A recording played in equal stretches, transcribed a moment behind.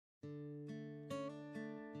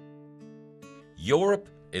Europe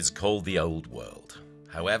is called the Old World.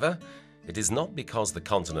 However, it is not because the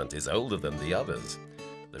continent is older than the others.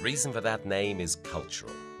 The reason for that name is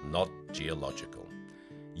cultural, not geological.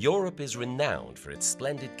 Europe is renowned for its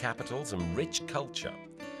splendid capitals and rich culture.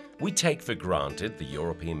 We take for granted the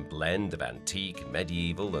European blend of antique,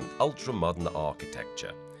 medieval and ultra-modern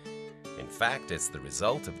architecture. In fact, it's the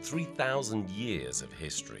result of 3,000 years of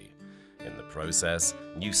history. In the process,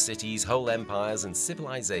 new cities, whole empires and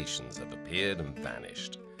civilizations have appeared and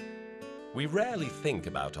vanished. We rarely think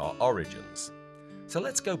about our origins. So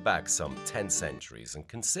let's go back some 10 centuries and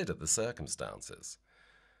consider the circumstances.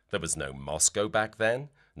 There was no Moscow back then,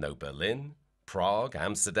 no Berlin, Prague,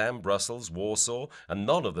 Amsterdam, Brussels, Warsaw, and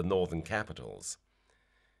none of the northern capitals.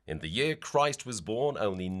 In the year Christ was born,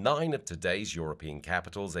 only 9 of today's European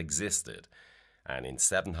capitals existed, and in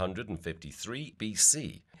 753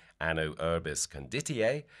 BC, Anno Urbis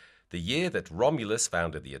Conditiae, the year that Romulus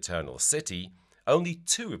founded the Eternal City, only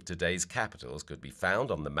 2 of today's capitals could be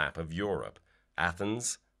found on the map of Europe,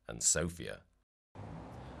 Athens and Sofia.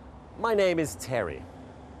 My name is Teri.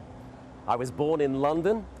 I was born in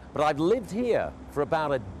London, but I've lived here for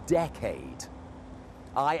about a decade.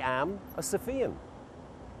 I am a Sofian.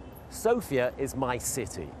 Sofia is my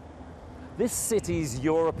city. This city's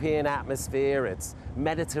European atmosphere, its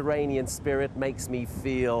Mediterranean spirit makes me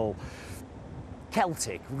feel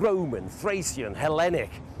Celtic, Roman, Thracian, Hellenic.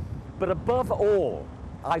 But above all,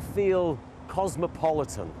 I feel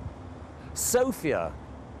cosmopolitan. Sofia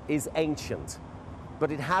is ancient, but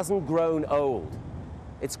it hasn't grown old.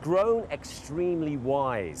 It's grown extremely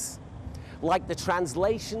wise, like the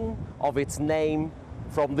translation of its name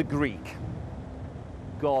from the Greek,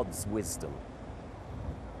 God's wisdom.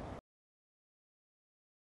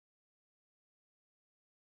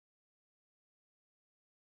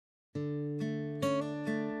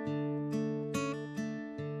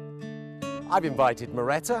 I've invited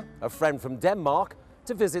Merete, a friend from Denmark,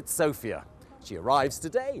 to visit Sofia. She arrives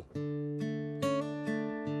today.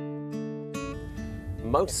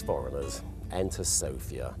 Most foreigners enter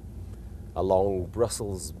Sofia along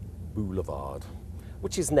Brussels Boulevard,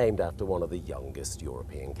 which is named after one of the youngest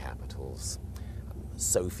European capitals.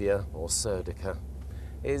 Sofia, or Serdica,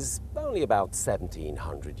 is only about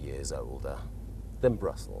 1,700 years older than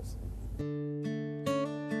Brussels.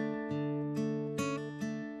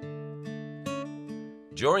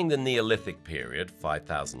 During the Neolithic period,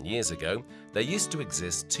 5,000 years ago, there used to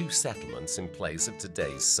exist 2 settlements in place of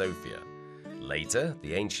today's Sofia. Later,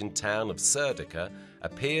 the ancient town of Serdica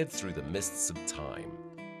appeared through the mists of time.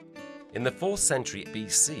 In the 4th century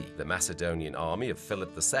BC, the Macedonian army of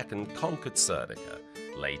Philip II conquered Serdica.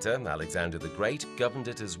 Later, Alexander the Great governed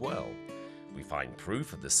it as well. We find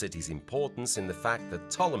proof of the city's importance in the fact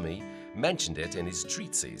that Ptolemy mentioned it in his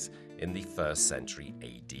treatises in the 1st century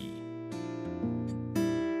AD.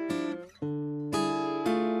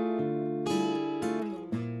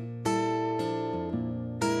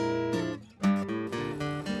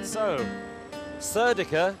 So,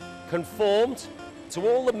 Serdica conformed to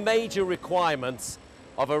all the major requirements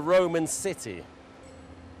of a Roman city.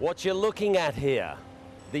 What you're looking at here,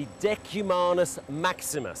 the Decumanus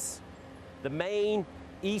Maximus, the main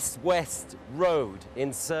east-west road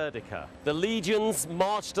in Serdica. The legions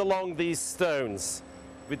marched along these stones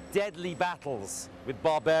with deadly battles with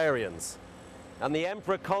barbarians, and the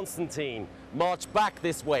Emperor Constantine marched back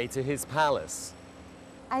this way to his palace.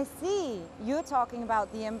 I see. You're talking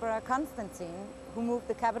about the Emperor Constantine, who moved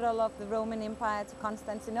the capital of the Roman Empire to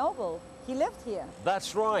Constantinople. He lived here.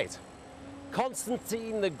 That's right.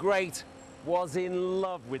 Constantine the Great was in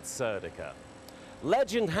love with Serdica.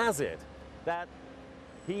 Legend has it that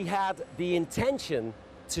he had the intention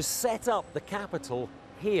to set up the capital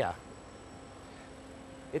here.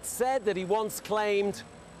 It's said that he once claimed,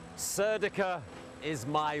 "Serdica is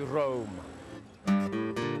my Rome."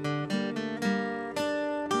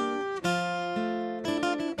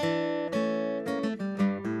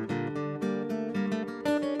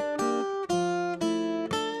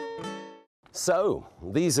 So,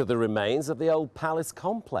 these are the remains of the old palace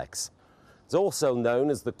complex. It's also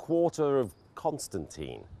known as the Quarter of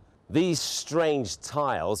Constantine. These strange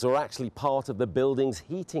tiles are actually part of the building's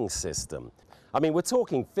heating system. I mean, we're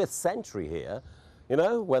talking 5th century here, you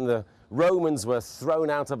know, when the Romans were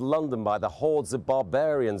thrown out of London by the hordes of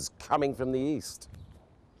barbarians coming from the east.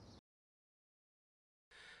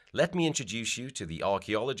 Let me introduce you to the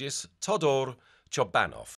archaeologist Todor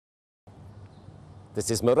Chobanov.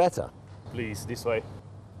 This is Merete. Please, this way.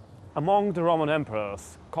 Among the Roman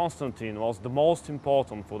emperors, Constantine was the most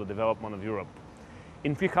important for the development of Europe.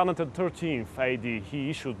 In 313 AD, he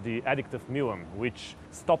issued the Edict of Milan, which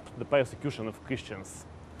stopped the persecution of Christians.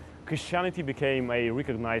 Christianity became a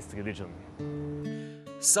recognized religion.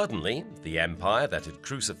 Suddenly, the empire that had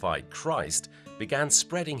crucified Christ began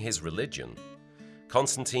spreading his religion.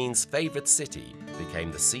 Constantine's favorite city became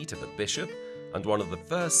the seat of a bishop and one of the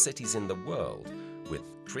first cities in the world with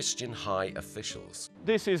Christian high officials.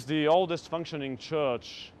 This is the oldest functioning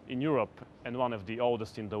church in Europe and one of the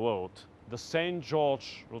oldest in the world, the St.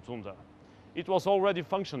 George Rotunda. It was already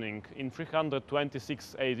functioning in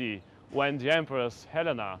 326 AD when the Empress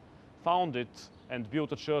Helena founded and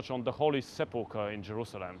built a church on the Holy Sepulchre in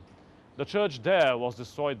Jerusalem. The church there was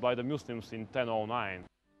destroyed by the Muslims in 1009.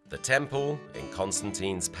 The temple in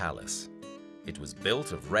Constantine's palace. It was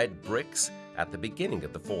built of red bricks at the beginning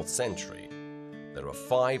of the 4th century. There are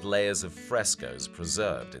 5 layers of frescoes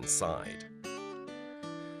preserved inside.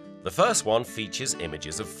 The first one features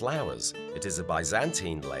images of flowers. It is a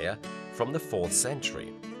Byzantine layer from the 4th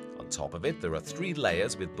century. On top of it, there are 3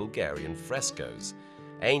 layers with Bulgarian frescoes.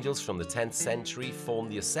 Angels from the 10th century form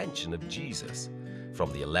the Ascension of Jesus,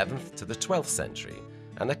 from the 11th to the 12th century,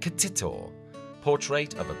 and a katitor,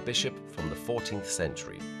 portrait of a bishop from the 14th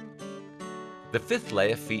century. The 5th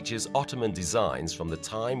layer features Ottoman designs from the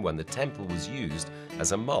time when the temple was used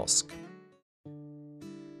as a mosque.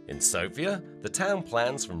 In Sofia, the town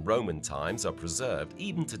plans from Roman times are preserved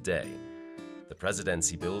even today. The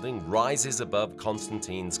Presidency building rises above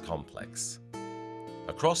Constantine's complex.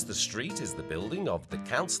 Across the street is the building of the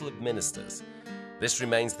Council of Ministers. This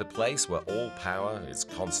remains the place where all power is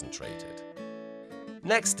concentrated.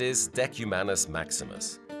 Next is Decumanus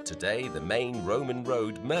Maximus. Today, the main Roman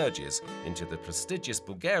road merges into the prestigious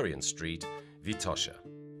Bulgarian street, Vitosha.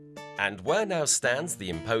 And where now stands the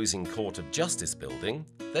imposing Court of Justice building,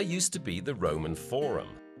 there used to be the Roman Forum.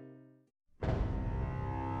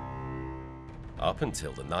 Up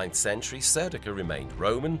until the 9th century, Serdica remained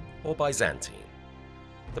Roman or Byzantine.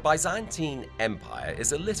 The Byzantine Empire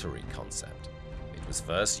is a literary concept. It was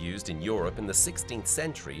first used in Europe in the 16th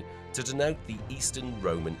century to denote the Eastern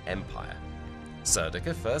Roman Empire.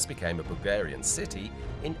 Serdica first became a Bulgarian city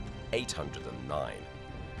in 809,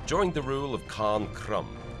 during the rule of Khan Krum,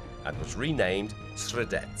 and was renamed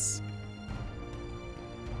Sredets.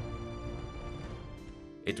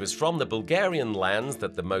 It was from the Bulgarian lands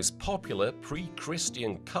that the most popular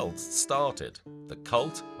pre-Christian cult started, the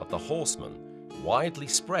cult of the horseman, widely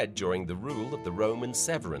spread during the rule of the Roman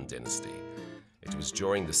Severan dynasty. It was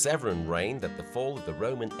during the Severan reign that the fall of the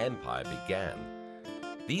Roman Empire began.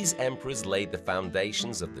 These emperors laid the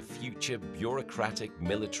foundations of the future bureaucratic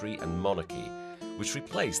military and monarchy, which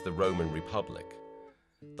replaced the Roman Republic.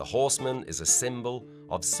 The horseman is a symbol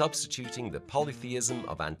of substituting the polytheism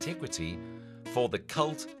of antiquity for the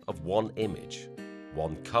cult of one image,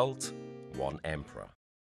 one cult, one emperor.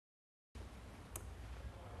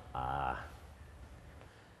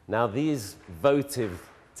 Now these votive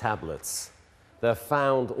tablets, they're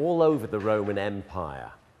found all over the Roman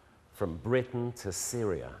Empire, from Britain to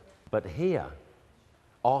Syria. But here,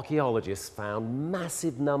 archaeologists found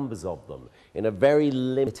massive numbers of them in a very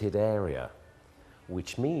limited area,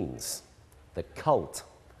 which means the cult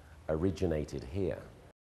originated here.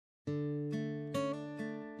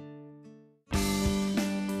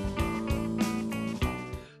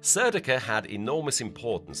 Serdica had enormous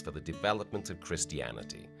importance for the development of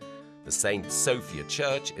Christianity. The St. Sophia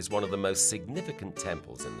Church is one of the most significant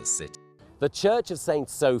temples in the city. The Church of St.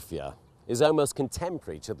 Sophia is almost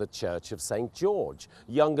contemporary to the Church of St. George,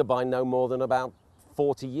 younger by no more than about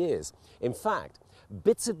 40 years. In fact,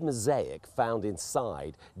 bits of mosaic found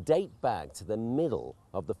inside date back to the middle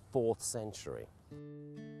of the 4th century.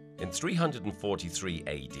 In 343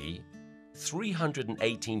 AD,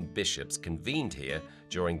 318 bishops convened here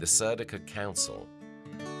during the Serdica Council.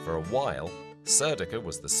 For a while, Serdica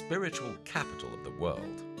was the spiritual capital of the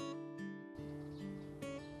world.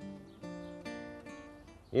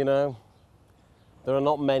 You know, there are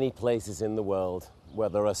not many places in the world where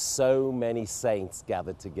there are so many saints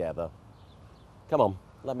gathered together. Come on,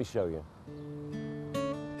 let me show you.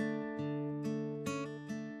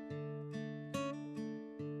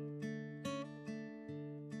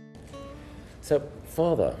 So,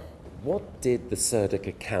 Father, what did the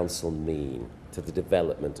Serdica Council mean to the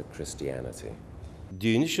development of Christianity?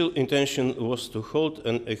 The initial intention was to hold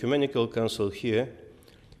an ecumenical council here,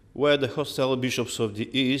 where the hostile bishops of the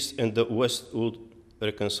East and the West would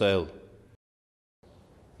reconcile.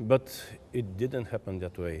 But it didn't happen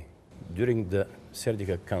that way. During the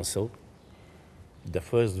Serdica Council, the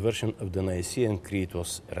first version of the Nicene Creed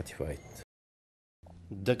was ratified.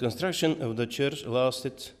 The construction of the church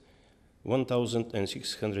lasted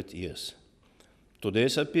 1,600 years.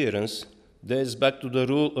 Today's appearance dates back to the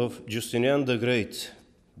rule of Justinian the Great,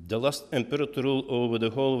 the last emperor to rule over the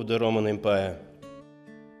whole of the Roman Empire.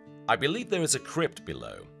 I believe there is a crypt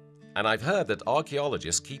below, and I've heard that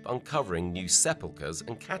archaeologists keep uncovering new sepulchres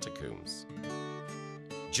and catacombs.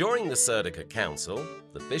 During the Serdica Council,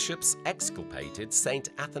 the bishops exculpated Saint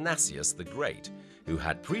Athanasius the Great, who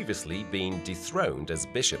had previously been dethroned as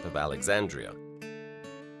Bishop of Alexandria.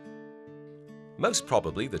 Most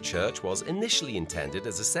probably the church was initially intended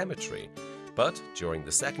as a cemetery, but during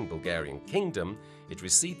the Second Bulgarian Kingdom, it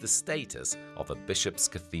received the status of a bishop's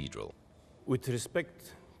cathedral. With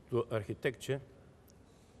respect to architecture,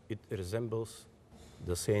 it resembles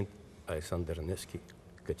the St. Alexander Nevsky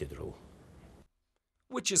Cathedral.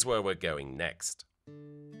 Which is where we're going next.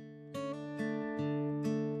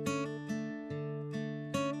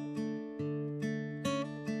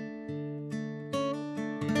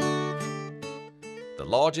 The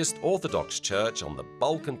largest Orthodox church on the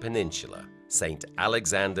Balkan Peninsula, St.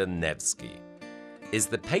 Alexander Nevsky, is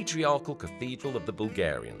the patriarchal cathedral of the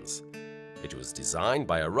Bulgarians. It was designed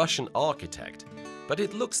by a Russian architect, but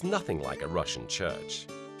it looks nothing like a Russian church.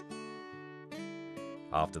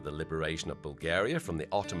 After the liberation of Bulgaria from the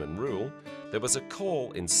Ottoman rule, there was a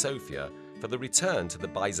call in Sofia for the return to the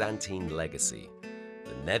Byzantine legacy.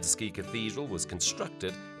 The Nevsky Cathedral was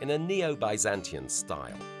constructed in a Neo-Byzantine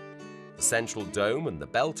style. The central dome and the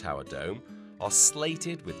bell tower dome are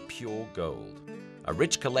slated with pure gold. A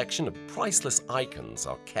rich collection of priceless icons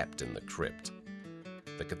are kept in the crypt.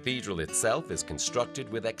 The cathedral itself is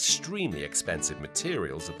constructed with extremely expensive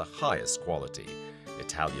materials of the highest quality: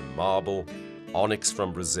 Italian marble, onyx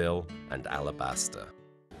from Brazil, and alabaster.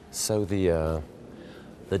 So the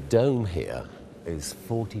dome here is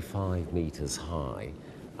 45 meters high,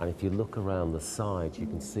 and if you look around the side, you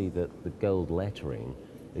can see that the gold lettering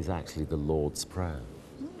is actually the Lord's Prayer.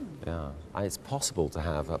 Yeah, and it's possible to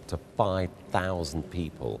have up to 5,000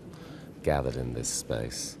 people gathered in this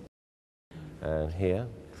space. And here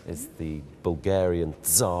is the Bulgarian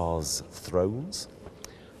Tsar's thrones,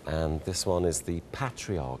 and this one is the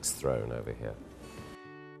Patriarch's throne over here.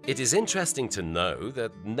 It is interesting to know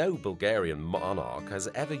that no Bulgarian monarch has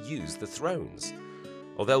ever used the thrones,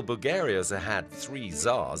 although Bulgaria has had 3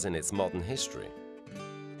 Tsars in its modern history.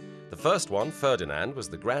 The first one, Ferdinand, was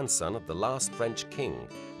the grandson of the last French king,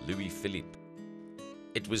 Louis Philippe.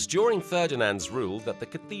 It was during Ferdinand's rule that the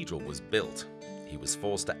cathedral was built. He was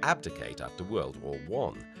forced to abdicate after World War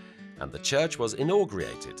I, and the church was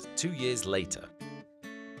inaugurated 2 years later.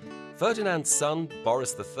 Ferdinand's son,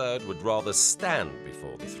 Boris III, would rather stand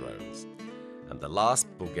before the thrones, and the last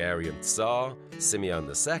Bulgarian Tsar, Simeon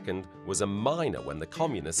II, was a minor when the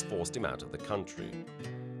communists forced him out of the country.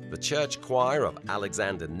 The church choir of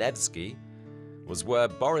Alexander Nevsky was where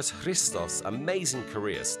Boris Christos' amazing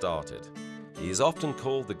career started. He is often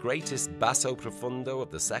called the greatest basso profundo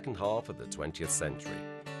of the second half of the 20th century.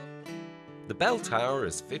 The bell tower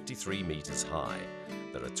is 53 meters high.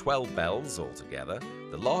 There are 12 bells altogether,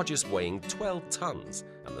 the largest weighing 12 tons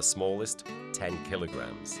and the smallest 10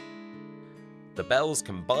 kilograms. The bell's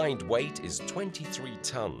combined weight is 23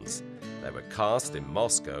 tons. They were cast in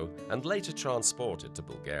Moscow and later transported to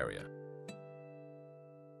Bulgaria.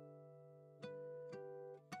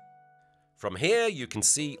 From here you can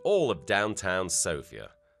see all of downtown Sofia,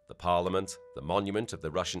 the parliament, the monument of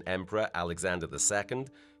the Russian Emperor Alexander II,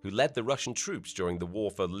 who led the Russian troops during the war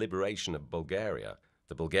for liberation of Bulgaria,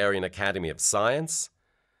 the Bulgarian Academy of Science.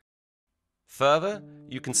 Further,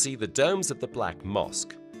 you can see the domes of the Black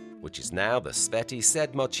Mosque, which is now the Sveti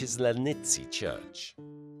Sedmo-Chislenitsi Church.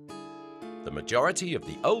 The majority of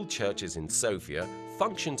the old churches in Sofia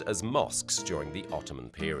functioned as mosques during the Ottoman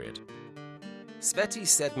period. Sveti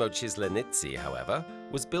Sedmo-Chislenitsi, however,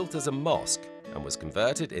 was built as a mosque and was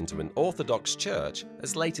converted into an Orthodox church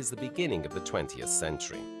as late as the beginning of the 20th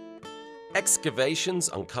century. Excavations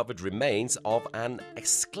uncovered remains of an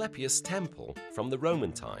Asclepius temple from the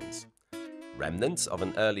Roman times. Remnants of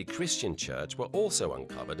an early Christian church were also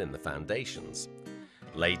uncovered in the foundations.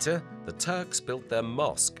 Later, the Turks built their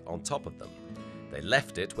mosque on top of them. They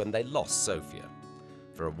left it when they lost Sofia.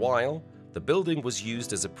 For a while, the building was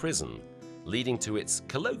used as a prison, leading to its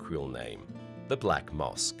colloquial name, the Black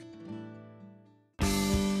Mosque.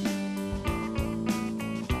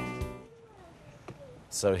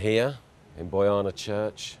 So here, in Bojana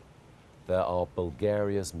Church, there are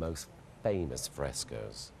Bulgaria's most famous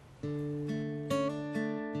frescoes.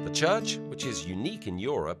 The church, which is unique in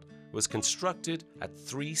Europe, was constructed at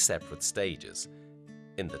 3 separate stages,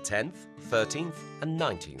 in the 10th, 13th and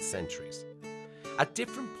 19th centuries. At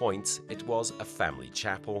different points, it was a family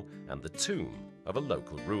chapel and the tomb of a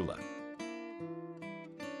local ruler.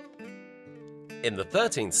 In the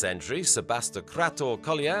 13th century, Sebastokrator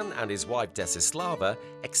Kolian and his wife Desislava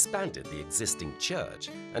expanded the existing church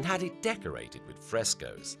and had it decorated with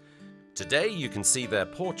frescoes. Today you can see their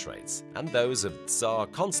portraits and those of Tsar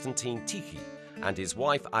Constantine Tichy and his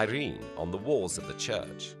wife Irene on the walls of the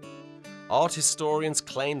church. Art historians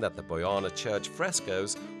claim that the Bojana church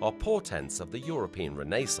frescoes are portents of the European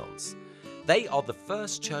Renaissance. They are the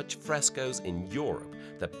first church frescoes in Europe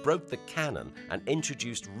that broke the canon and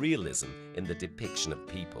introduced realism in the depiction of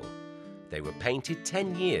people. They were painted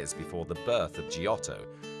 10 years before the birth of Giotto,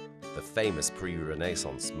 the famous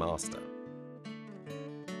pre-Renaissance master.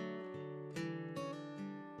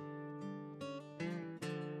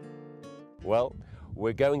 Well,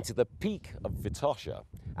 we're going to the peak of Vitosha,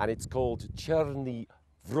 and it's called Cherny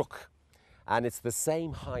Vruk, and it's the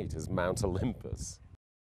same height as Mount Olympus.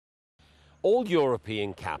 All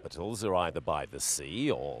European capitals are either by the sea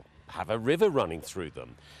or have a river running through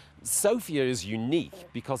them. Sofia is unique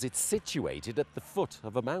because it's situated at the foot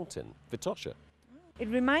of a mountain, Vitosha. It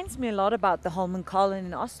reminds me a lot about the Holmenkollen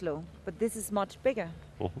in Oslo, but this is much bigger.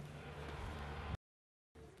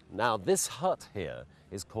 Now, this hut here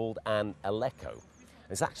is called an Aleko.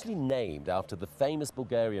 It's actually named after the famous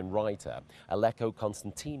Bulgarian writer Aleko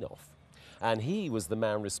Konstantinov. And he was the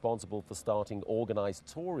man responsible for starting organized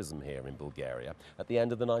tourism here in Bulgaria at the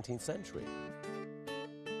end of the 19th century.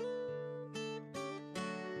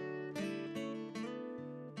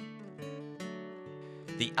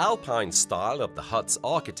 The Alpine style of the hut's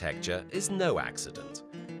architecture is no accident.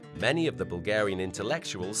 Many of the Bulgarian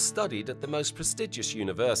intellectuals studied at the most prestigious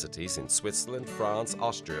universities in Switzerland, France,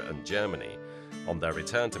 Austria, and Germany. On their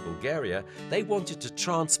return to Bulgaria, they wanted to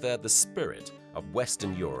transfer the spirit of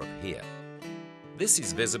Western Europe here. This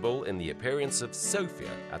is visible in the appearance of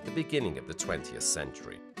Sofia at the beginning of the 20th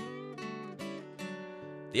century.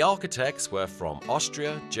 The architects were from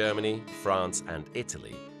Austria, Germany, France, and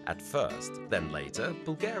Italy at first, then later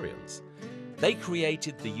Bulgarians. They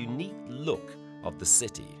created the unique look of the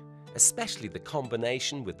city, especially the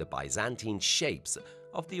combination with the Byzantine shapes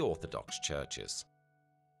of the Orthodox churches.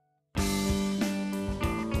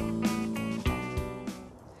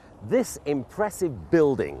 This impressive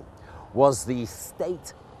building was the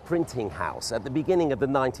State Printing House at the beginning of the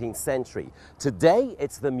 19th century. Today,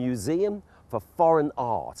 it's the Museum for Foreign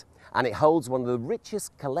Art, and it holds one of the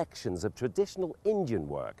richest collections of traditional Indian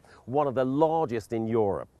work, one of the largest in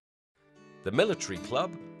Europe. The military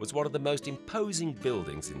club was one of the most imposing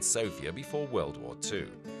buildings in Sofia before World War II.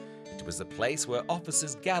 It was a place where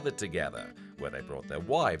officers gathered together, where they brought their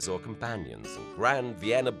wives or companions, and grand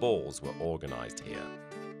Vienna balls were organized here.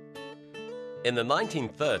 In the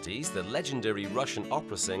 1930s, the legendary Russian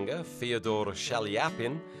opera singer Fyodor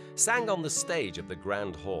Shaliapin sang on the stage of the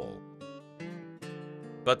Grand Hall.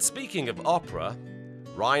 But speaking of opera,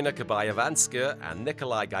 Rainer Kabayevanska and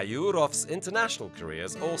Nikolai Gayurov's international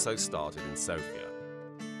careers also started in Sofia.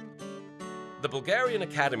 The Bulgarian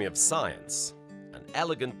Academy of Science, an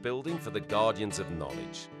elegant building for the guardians of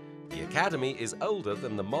knowledge. The academy is older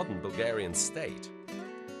than the modern Bulgarian state.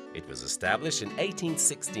 It was established in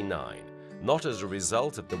 1869, not as a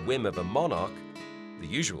result of the whim of a monarch, the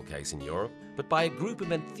usual case in Europe, but by a group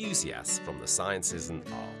of enthusiasts from the sciences and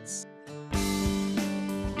arts.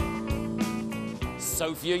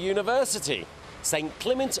 Sofia University. St.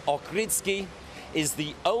 Clement Ohridsky is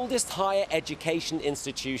the oldest higher education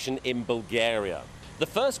institution in Bulgaria. The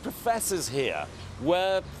first professors here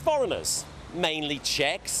were foreigners, mainly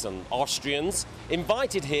Czechs and Austrians,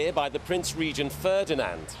 invited here by the Prince Regent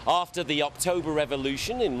Ferdinand. After the October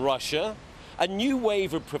Revolution in Russia, a new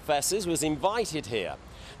wave of professors was invited here,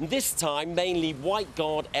 this time mainly White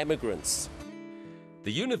Guard emigrants.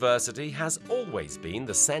 The university has always been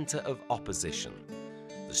the center of opposition.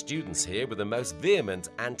 The students here were the most vehement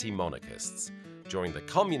anti-monarchists. During the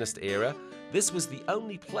communist era, this was the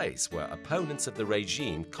only place where opponents of the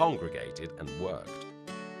regime congregated and worked.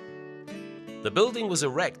 The building was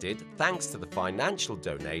erected thanks to the financial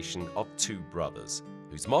donation of two brothers,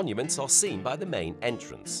 whose monuments are seen by the main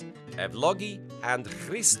entrance. Evlogi and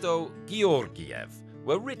Christo Georgiev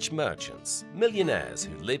were rich merchants, millionaires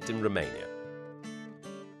who lived in Romania.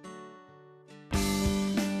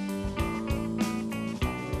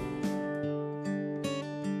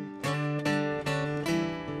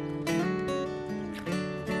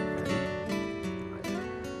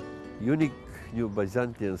 Unique new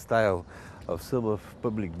Byzantine style of some of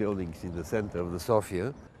public buildings in the center of the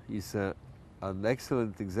Sofia is an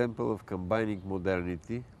excellent example of combining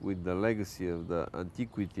modernity with the legacy of the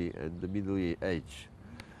antiquity and the Middle Age.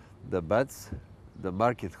 The baths, the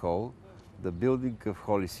market hall, the building of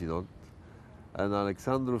Holy Synod, and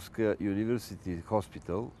Alexandrovska University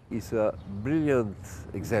Hospital is a brilliant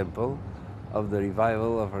example of the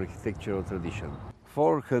revival of architectural tradition.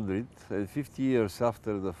 450 years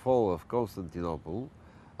after the fall of Constantinople,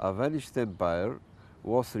 a vanished empire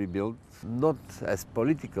was rebuilt not as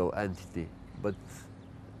political entity, but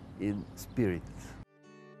in spirit.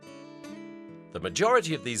 The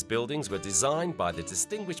majority of these buildings were designed by the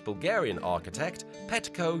distinguished Bulgarian architect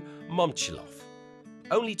Petko Momchilov.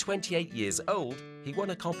 Only 28 years old, he won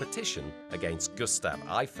a competition against Gustav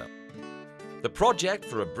Eiffel. The project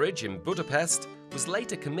for a bridge in Budapest was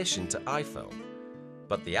later commissioned to Eiffel,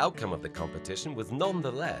 but the outcome of the competition was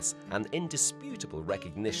nonetheless an indisputable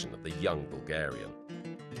recognition of the young Bulgarian.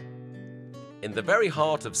 In the very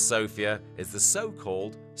heart of Sofia is the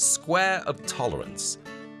so-called Square of Tolerance.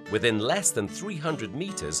 Within less than 300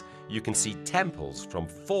 meters, you can see temples from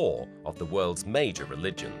 4 of the world's major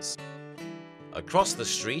religions. Across the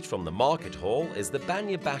street from the market hall is the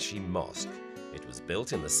Banyabashi Mosque. It was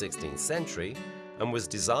built in the 16th century and was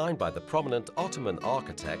designed by the prominent Ottoman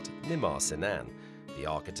architect Mimar Sinan, the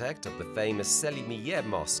architect of the famous Selimiye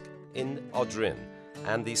Mosque in Odrin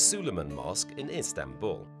and the Suleiman Mosque in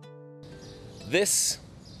Istanbul. This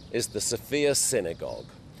is the Sofia Synagogue.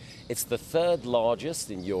 It's the 3rd largest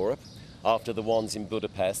in Europe after the ones in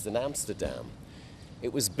Budapest and Amsterdam.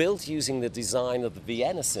 It was built using the design of the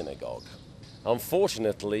Vienna Synagogue.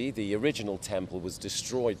 Unfortunately, the original temple was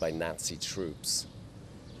destroyed by Nazi troops.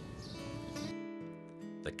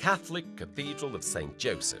 The Catholic Cathedral of St.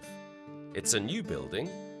 Joseph. It's a new building,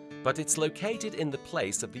 but it's located in the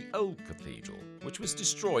place of the old cathedral, which was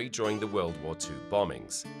destroyed during the World War II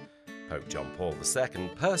bombings. Pope John Paul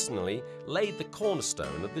II personally laid the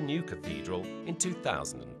cornerstone of the new cathedral in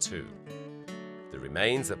 2002. The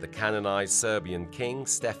remains of the canonized Serbian king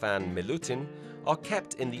Stefan Milutin are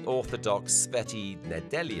kept in the Orthodox Sveti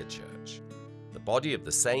Nedelja Church. The body of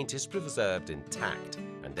the saint is preserved intact,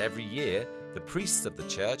 and every year the priests of the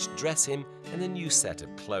church dress him in a new set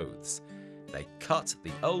of clothes. They cut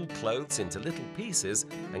the old clothes into little pieces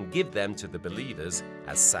and give them to the believers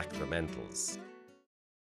as sacramentals.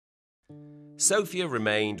 Sofia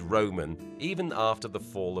remained Roman even after the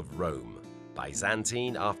fall of Rome,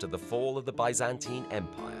 Byzantine after the fall of the Byzantine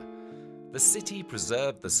Empire. The city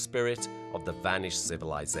preserved the spirit of the vanished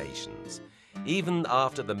civilizations, even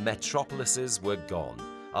after the metropolises were gone,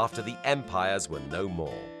 after the empires were no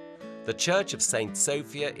more. The Church of St.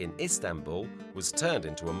 Sofia in Istanbul was turned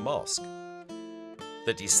into a mosque.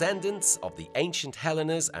 The descendants of the ancient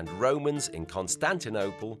Hellenes and Romans in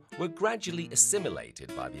Constantinople were gradually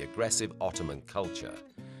assimilated by the aggressive Ottoman culture,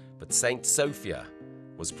 but St. Sofia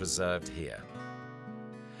was preserved here.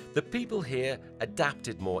 The people here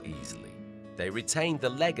adapted more easily. They retained the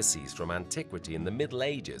legacies from antiquity and the Middle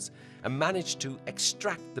Ages and managed to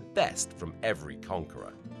extract the best from every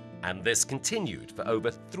conqueror. And this continued for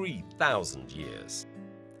over 3,000 years.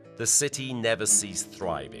 The city never ceased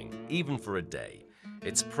thriving, even for a day.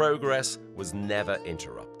 Its progress was never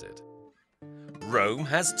interrupted. Rome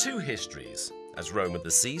has 2 histories, as Rome of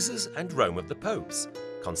the Caesars and Rome of the Popes.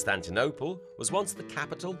 Constantinople was once the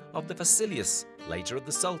capital of the Vasilius, later of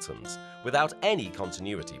the Sultans, without any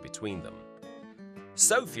continuity between them.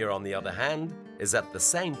 Sofia, on the other hand, is at the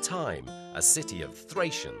same time a city of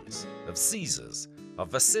Thracians, of Caesars, of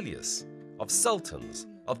Vasilius, of Sultans,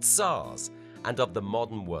 of Tsars, and of the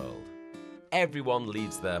modern world. Everyone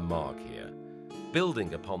leaves their mark here,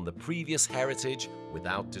 building upon the previous heritage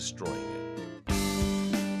without destroying it.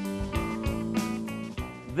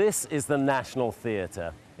 This is the National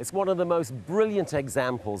Theatre. It's one of the most brilliant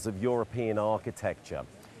examples of European architecture.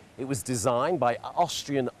 It was designed by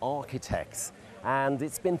Austrian architects, and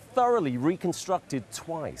it's been thoroughly reconstructed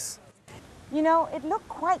twice. You know, it looked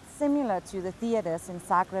quite similar to the theatres in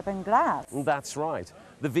Zagreb and Graz. That's right.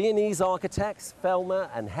 The Viennese architects, Fellner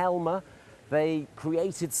and Helmer, they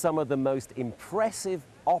created some of the most impressive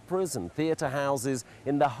operas and theatre houses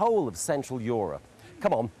in the whole of Central Europe.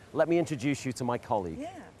 Come on, let me introduce you to my colleague. Yeah.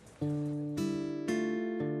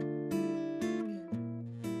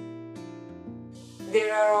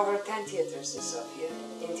 There are over 10 theatres in Sofia.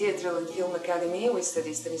 In Theatrical and Film Academy, we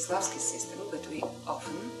study Stanislavski's system, but we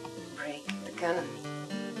often break the canon.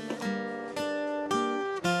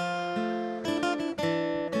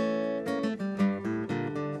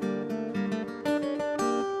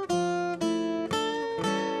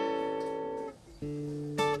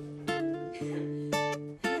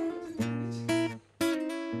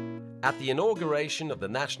 At the inauguration of the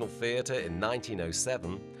National Theatre in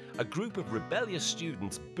 1907, a group of rebellious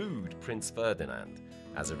students booed Prince Ferdinand.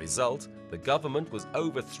 As a result, the government was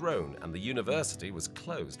overthrown and the university was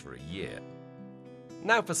closed for a year.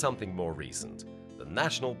 Now for something more recent. The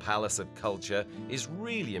National Palace of Culture is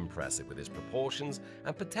really impressive with its proportions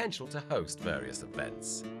and potential to host various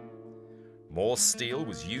events. More steel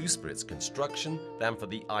was used for its construction than for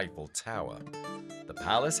the Eiffel Tower. The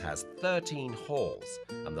palace has 13 halls,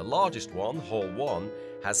 and the largest one, Hall 1,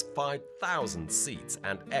 has 5,000 seats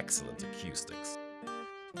and excellent acoustics.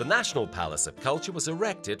 The National Palace of Culture was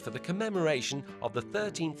erected for the commemoration of the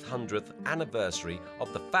 1300th anniversary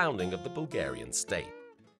of the founding of the Bulgarian state.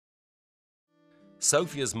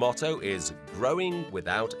 Sofia's motto is growing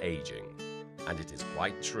without aging, and it is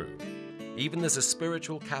quite true. Even as a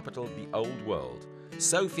spiritual capital of the old world,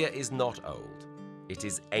 Sofia is not old. It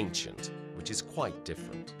is ancient, which is quite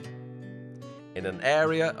different. In an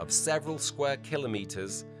area of several square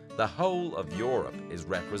kilometers, the whole of Europe is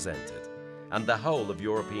represented, and the whole of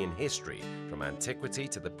European history from antiquity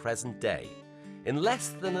to the present day. In less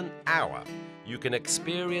than an hour, you can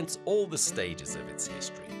experience all the stages of its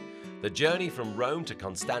history. The journey from Rome to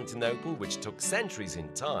Constantinople, which took centuries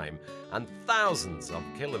in time and thousands of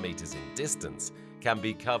kilometers in distance, can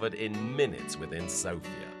be covered in minutes within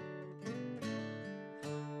Sofia.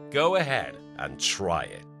 Go ahead and try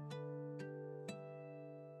it.